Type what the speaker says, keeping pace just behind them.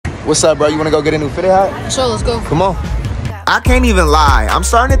What's up, bro? You want to go get a new fitted hat? Sure, let's go. Come on. I can't even lie. I'm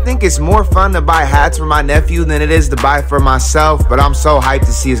starting to think it's more fun to buy hats for my nephew than it is to buy for myself, but I'm so hyped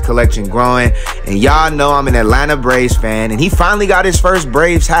to see his collection growing. And y'all know I'm an Atlanta Braves fan, and he finally got his first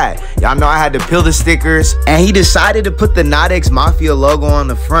Braves hat. Y'all know I had to peel the stickers, and he decided to put the Nadex Mafia logo on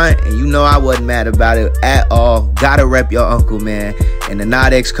the front, and you know I wasn't mad about it at all. Gotta rep your uncle, man. And the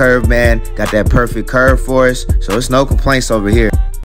Nadex curve, man, got that perfect curve for us, so it's no complaints over here.